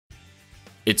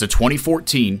It's a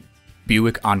 2014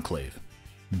 Buick Enclave.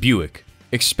 Buick.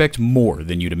 Expect more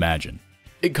than you'd imagine.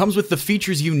 It comes with the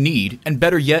features you need, and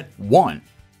better yet, want.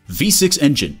 V6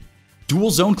 engine, dual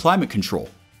zone climate control,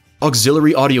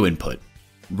 auxiliary audio input,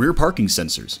 rear parking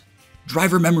sensors,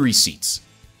 driver memory seats,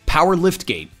 power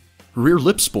liftgate, rear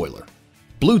lip spoiler,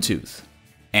 Bluetooth,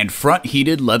 and front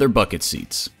heated leather bucket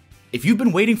seats. If you've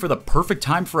been waiting for the perfect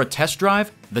time for a test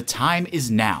drive, the time is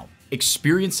now.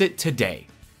 Experience it today.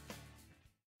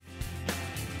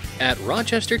 At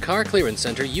Rochester Car Clearance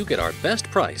Center, you get our best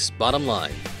price, bottom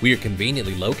line. We are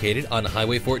conveniently located on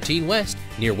Highway 14 West,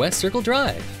 near West Circle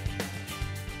Drive.